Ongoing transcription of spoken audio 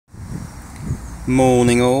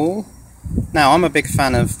Morning all. Now I'm a big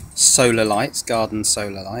fan of solar lights, garden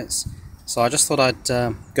solar lights, so I just thought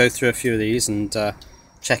I'd go through a few of these and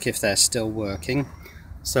check if they're still working.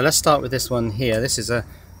 So let's start with this one here. This is a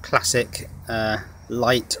classic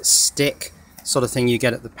light stick sort of thing you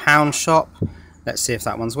get at the pound shop. Let's see if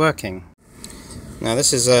that one's working. Now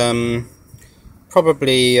this is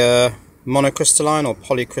probably monocrystalline or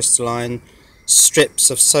polycrystalline strips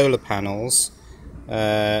of solar panels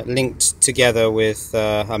linked together with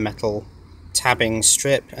a metal tabbing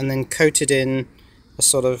strip and then coated in a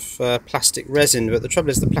sort of plastic resin, but the trouble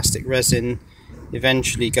is the plastic resin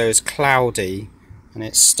eventually goes cloudy, and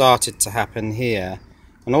it started to happen here,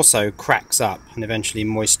 and also cracks up and eventually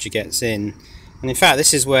moisture gets in. And in fact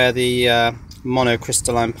this is where the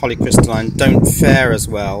monocrystalline, polycrystalline don't fare as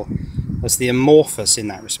well as the amorphous in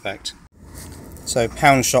that respect. So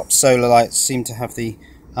pound shop solar lights seem to have the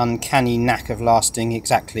uncanny knack of lasting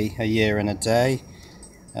exactly a year and a day,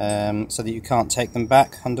 so that you can't take them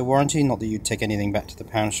back under warranty. Not that you'd take anything back to the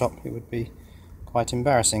pound shop, it would be quite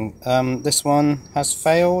embarrassing. This one has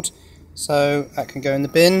failed, so that can go in the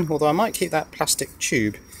bin, although I might keep that plastic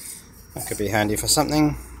tube. That could be handy for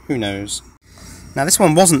something, who knows. Now this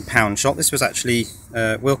one wasn't pound shop, this was actually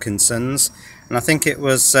Wilkinson's, and I think it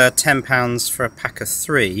was £10 for a pack of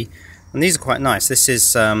 3. And these are quite nice. This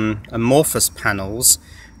is amorphous panels,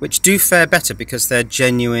 which do fare better because they're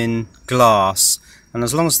genuine glass, and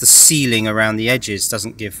as long as the sealing around the edges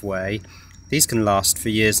doesn't give way, these can last for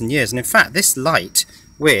years and years. And in fact this light,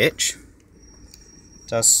 which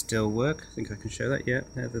does still work, I think I can show that, yeah,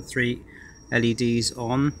 there are the 3 LEDs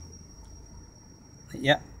on,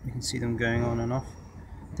 yeah, you can see them going on and off.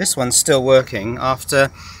 This one's still working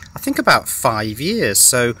after I think about 5 years,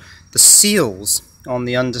 so the seals on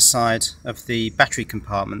the underside of the battery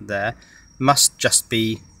compartment there must just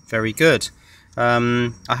be very good.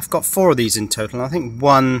 I've got 4 of these in total, and I think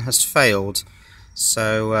 1 has failed,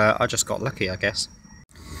 so I just got lucky, I guess.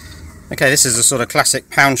 Okay, this is a sort of classic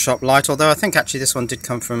pound shop light, although I think actually this one did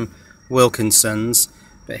come from Wilkinson's.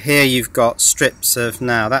 But here you've got strips of,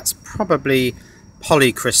 now that's probably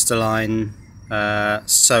polycrystalline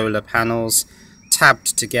solar panels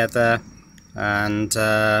tabbed together and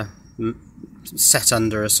set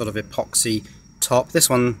under a sort of epoxy top. This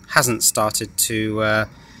one hasn't started to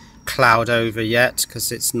cloud over yet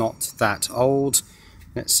because it's not that old.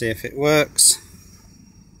 Let's see if it works.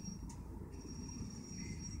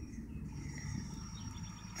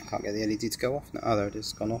 I can't get the LED to go off. No, oh, there it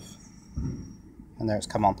is, gone off. And there it's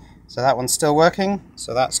come on. So that one's still working,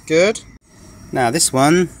 so that's good. Now this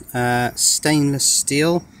one, stainless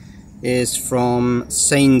steel, is from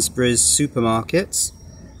Sainsbury's supermarkets.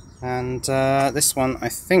 And this one I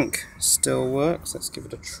think still works. Let's give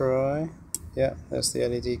it a try. Yeah, there's the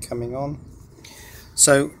LED coming on.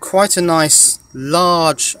 So quite a nice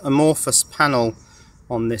large amorphous panel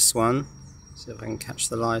on this one. See if I can catch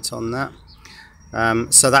the light on that.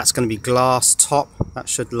 So that's going to be glass top. That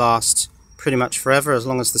should last pretty much forever as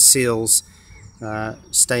long as the seals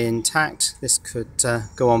stay intact. This could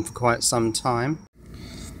go on for quite some time.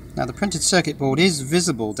 Now the printed circuit board is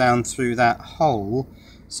visible down through that hole,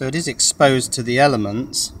 so it is exposed to the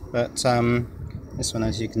elements, but this one,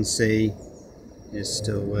 as you can see, is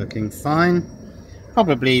still working fine.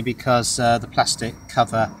 Probably because the plastic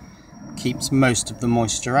cover keeps most of the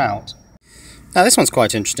moisture out. Now this one's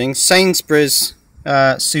quite interesting. Sainsbury's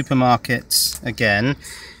supermarkets again.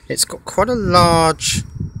 It's got quite a large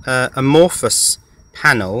amorphous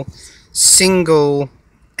panel, single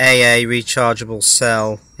AA rechargeable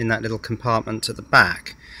cell in that little compartment at the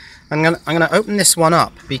back. I'm going to open this one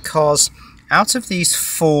up because out of these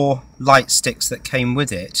 4 light sticks that came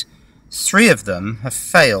with it, 3 of them have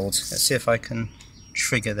failed. Let's see if I can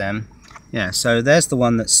trigger them. Yeah, so there's the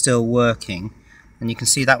one that's still working, and you can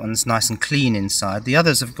see that one's nice and clean inside. The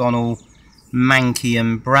others have gone all manky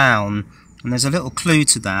and brown, and there's a little clue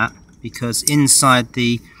to that because inside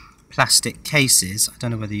the plastic cases, I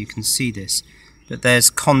don't know whether you can see this, but there's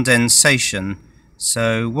condensation.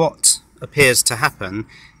 So what appears to happen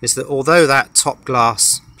is that although that top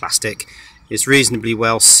glass plastic is reasonably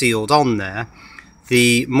well sealed on there,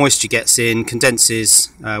 the moisture gets in,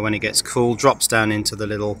 condenses when it gets cool, drops down into the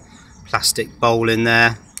little plastic bowl in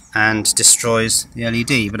there and destroys the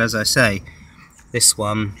LED. But as I say, this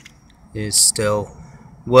one is still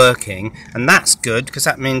working, and that's good because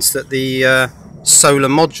that means that the solar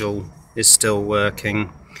module is still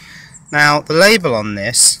working. Now the label on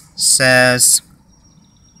this says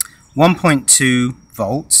 1.2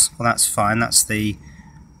 volts, well that's fine, that's the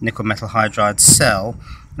nickel metal hydride cell,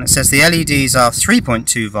 and it says the LEDs are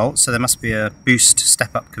 3.2 volts, so there must be a boost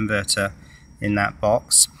step-up converter in that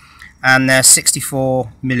box. and they're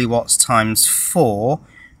 64 milliwatts times 4,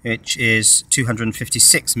 which is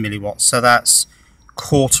 256 milliwatts, so that's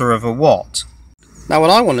quarter of a watt. Now what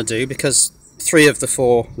I want to do, because 3 of the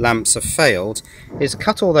 4 lamps have failed, is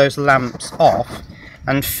cut all those lamps off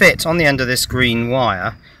and fit on the end of this green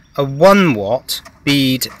wire a 1 watt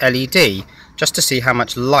bead LED, just to see how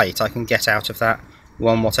much light I can get out of that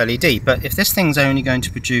 1 watt LED. But if this thing's only going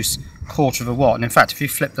to produce quarter of a watt, and in fact if you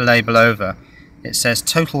flip the label over, it says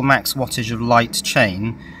total max wattage of light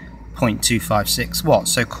chain 0.256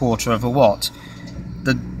 watts, so quarter of a watt.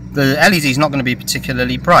 The LED is not going to be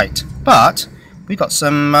particularly bright, but we've got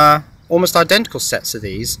some almost identical sets of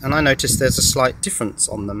these, and I noticed there's a slight difference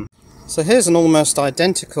on them. So here's an almost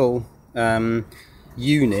identical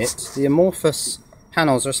unit. The amorphous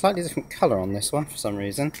panels are a slightly different colour on this one for some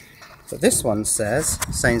reason, but this one says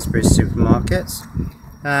Sainsbury's Supermarkets,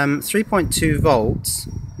 3.2 volts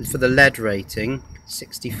for the LED rating,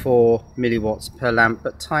 64 milliwatts per lamp,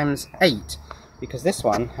 but times 8, because this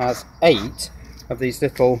one has 8 of these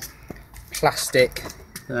little plastic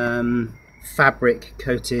fabric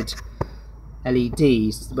coated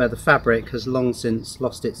LEDs, where the fabric has long since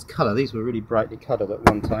lost its colour. These were really brightly coloured at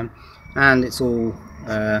one time, and it's all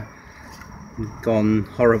gone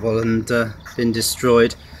horrible and been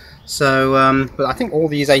destroyed. So, but I think all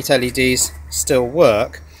these 8 LEDs still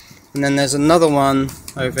work. And then there's another one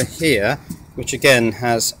over here, which again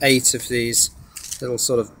has 8 of these little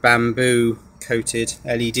sort of bamboo coated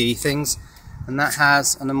LED things, and that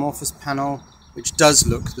has an amorphous panel which does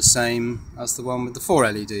look the same as the one with the 4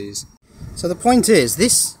 LEDs. So the point is,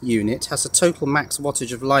 this unit has a total max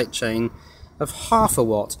wattage of light chain of half a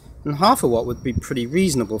watt, and half a watt would be pretty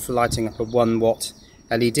reasonable for lighting up a 1 watt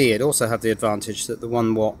LED. It'd also have the advantage that the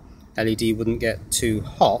 1 watt LED wouldn't get too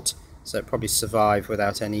hot, so it'd probably survive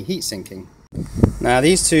without any heat sinking. Now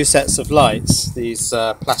these 2 sets of lights, these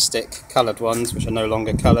plastic coloured ones which are no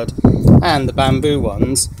longer coloured, and the bamboo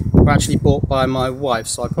ones, were actually bought by my wife,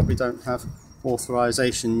 so I probably don't have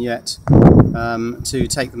authorization yet to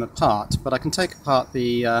take them apart, but I can take apart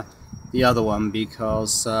the other one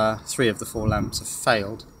because 3 of the 4 lamps have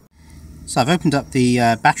failed. So I've opened up the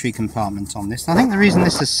battery compartment on this. I think the reason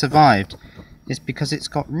this has survived is because it's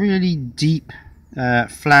got really deep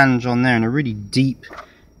flange on there and a really deep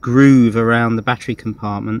groove around the battery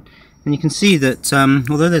compartment, and you can see that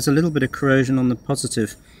although there's a little bit of corrosion on the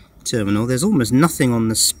positive terminal, there's almost nothing on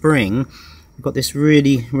the spring. We've got this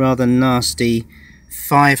really rather nasty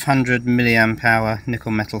 500 milliamp hour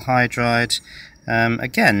nickel metal hydride.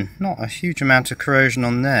 Again, not a huge amount of corrosion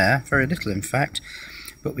on there, very little in fact,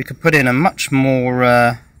 but we could put in a much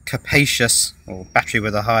more capacious, or battery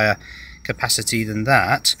with a higher capacity than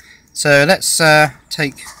that. So let's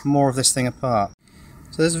take more of this thing apart.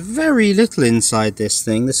 So there's very little inside this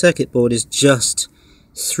thing. The circuit board is just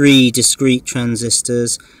 3 discrete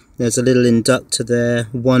transistors. There's a little inductor there,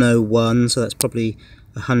 101, so that's probably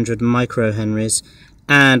 100 microhenries,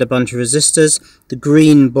 and a bunch of resistors. The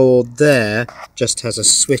green board there just has a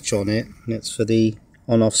switch on it, and it's for the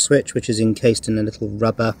on-off switch, which is encased in a little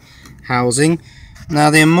rubber housing. Now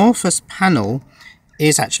the amorphous panel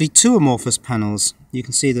is actually 2 amorphous panels. You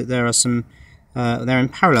can see that there are some, they're in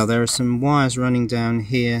parallel. There are some wires running down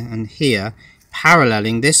here and here,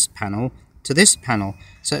 paralleling this panel to this panel.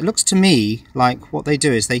 So it looks to me like what they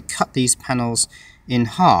do is they cut these panels in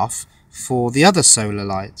half for the other solar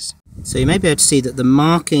lights. So you may be able to see that the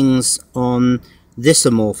markings on this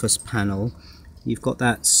amorphous panel, you've got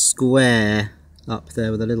that square up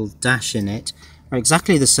there with a little dash in it, are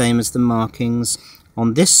exactly the same as the markings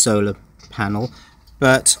on this solar panel,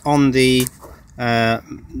 but on the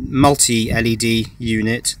multi-LED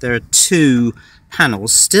unit there are 2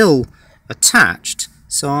 panels still attached.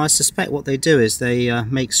 So I suspect what they do is they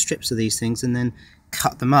make strips of these things and then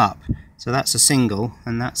cut them up. So that's a single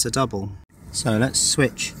and that's a double. So let's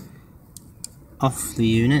switch off the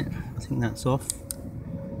unit. I think that's off.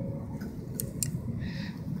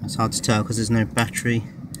 That's hard to tell because there's no battery.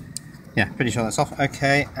 Yeah, pretty sure that's off.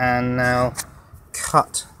 Okay, and now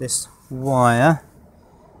cut this wire.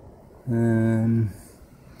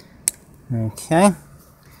 Okay,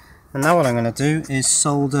 and now what I'm going to do is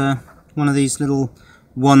solder one of these little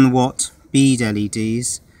 1 watt bead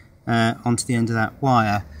LEDs onto the end of that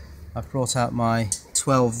wire. I've brought out my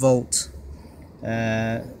 12 volt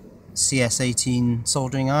CS18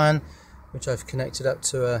 soldering iron, which I've connected up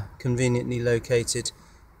to a conveniently located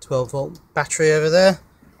 12 volt battery over there,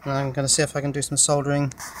 and I'm going to see if I can do some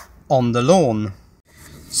soldering on the lawn.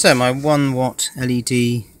 So my 1 watt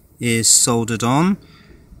LED is soldered on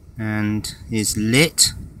and is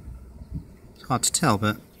lit. It's hard to tell,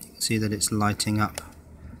 but you can see that it's lighting up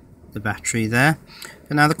the battery there.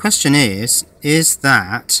 But now the question is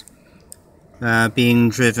that being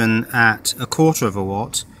driven at 1/4 of a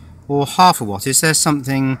watt or 1/2 a watt? Is there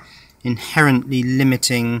something inherently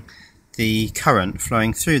limiting the current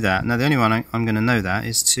flowing through that? Now the only one I'm going to know that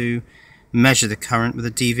is to measure the current with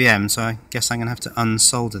a DVM, so I guess I'm going to have to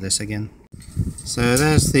unsolder this again. So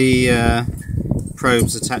there's the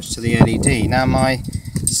probes attached to the LED. Now my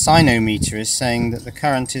sinometer is saying that the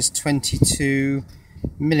current is 22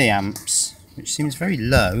 milliamps, which seems very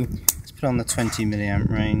low. Let's put on the 20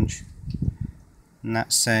 milliamp range, and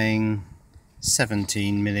that's saying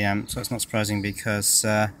 17 milliamps. So it's not surprising because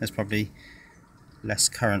there's probably less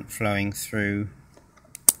current flowing through.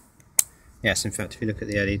 Yes, in fact, if you look at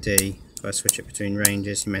the LED, if I switch it between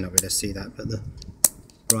ranges, you may not be able to see that, but the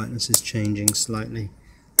brightness is changing slightly,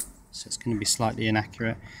 so it's going to be slightly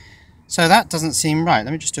inaccurate. So that doesn't seem right.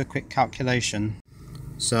 Let me just do a quick calculation.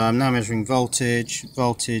 So I'm now measuring voltage.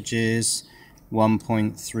 Voltage is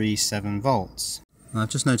 1.37 volts. I've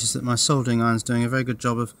just noticed that my soldering iron's doing a very good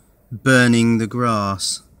job of burning the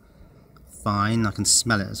grass. Fine, I can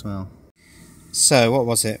smell it as well. So what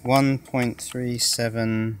was it?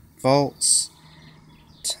 1.37 volts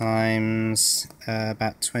times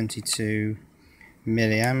about 22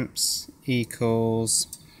 milliamps equals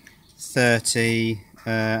 30.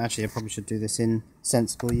 Actually, I probably should do this in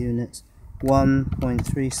sensible units.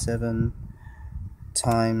 1.37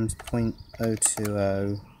 times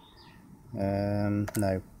 0.020.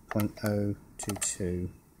 No, 0.022.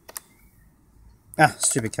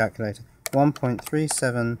 Stupid calculator.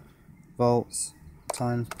 1.37 volts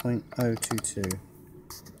times 0.022.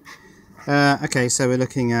 Okay, so we're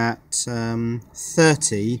looking at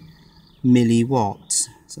 30 milliwatts.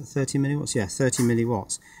 Is that 30 milliwatts? Yeah, 30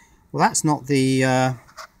 milliwatts. Well, that's not the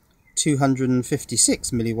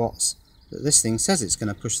 256 milliwatts that this thing says it's going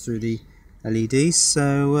to push through the LEDs.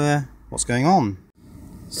 So what's going on?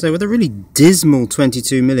 So with a really dismal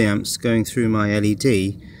 22 milliamps going through my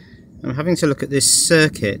LED, I'm having to look at this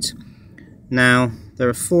circuit. Now, there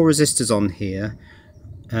are 4 resistors on here.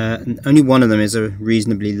 And only one of them is a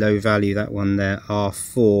reasonably low value, that one there,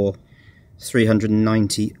 R4,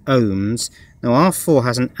 390 ohms. Now R4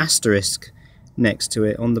 has an asterisk next to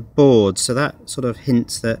it on the board, so that sort of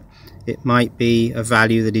hints that it might be a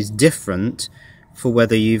value that is different for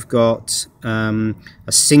whether you've got a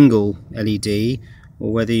single LED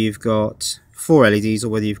or whether you've got 4 LEDs or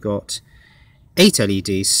whether you've got 8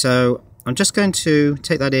 LEDs. So I'm just going to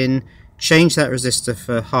take that in, change that resistor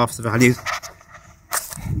for half the value.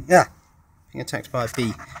 Yeah, being attacked by a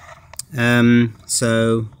bee.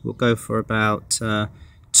 So we'll go for about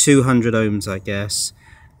 200 ohms, I guess,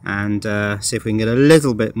 and see if we can get a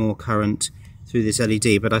little bit more current through this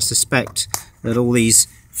LED. But I suspect that all these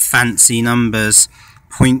fancy numbers,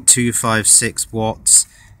 0.256 watts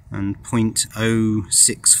and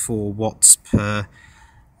 0.064 watts per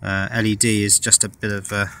LED, is just a bit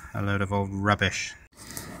of a load of old rubbish.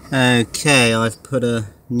 Okay, I've put a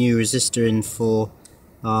new resistor in for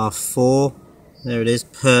R4. There it is,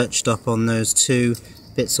 perched up on those 2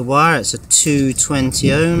 bits of wire. It's a 220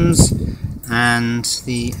 ohms, and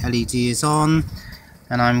the LED is on,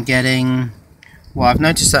 and I'm getting, well, I've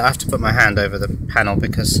noticed that I have to put my hand over the panel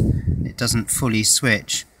because it doesn't fully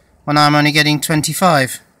switch. Well, now I'm only getting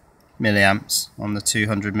 25 milliamps on the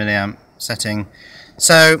 200 milliamp setting.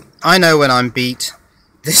 So I know when I'm beat,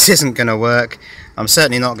 this isn't going to work. I'm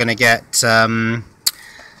certainly not going to get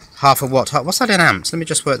half a watt. What's that in amps? Let me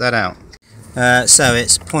just work that out. So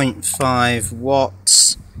it's 0.5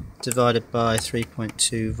 watts divided by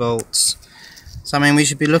 3.2 volts. So I mean, we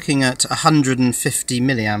should be looking at 150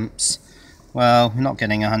 milliamps. Well, we're not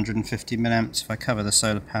getting 150 milliamps. If I cover the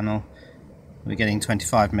solar panel, we're getting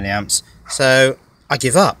 25 milliamps. So I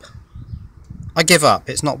give up. I give up.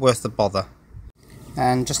 It's not worth the bother.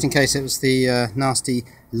 And just in case it was the nasty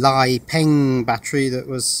Light-emitting battery that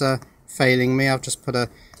was failing me, I've just put a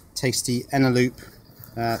tasty Eneloop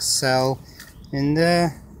cell in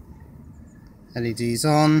there. LEDs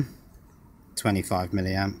on, 25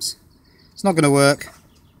 milliamps. It's not going to work.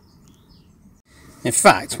 In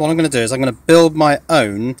fact, what I'm going to do is I'm going to build my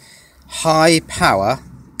own high power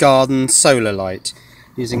garden solar light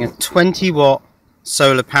using a 20 watt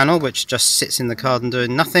solar panel which just sits in the garden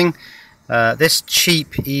doing nothing. This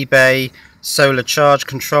cheap eBay solar charge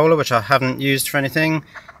controller which I haven't used for anything.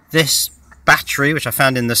 This battery which I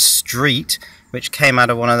found in the street, which came out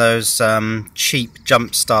of one of those cheap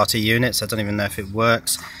jump starter units. I don't even know if it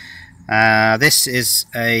works. This is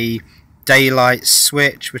a daylight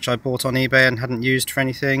switch which I bought on eBay and hadn't used for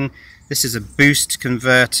anything. This is a boost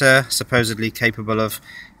converter supposedly capable of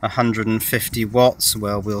 150 watts.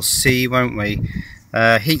 Well, we'll see, won't we?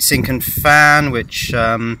 heatsink and fan, which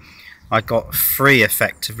I got free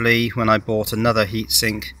effectively when I bought another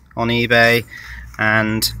heatsink on eBay,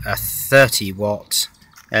 and a 30-watt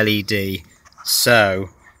LED. So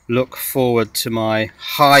look forward to my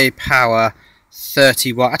high power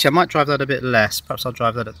 30-watt. Actually, I might drive that a bit less. Perhaps I'll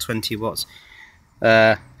drive that at 20 watts.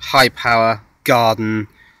 High power garden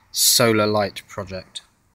solar light project.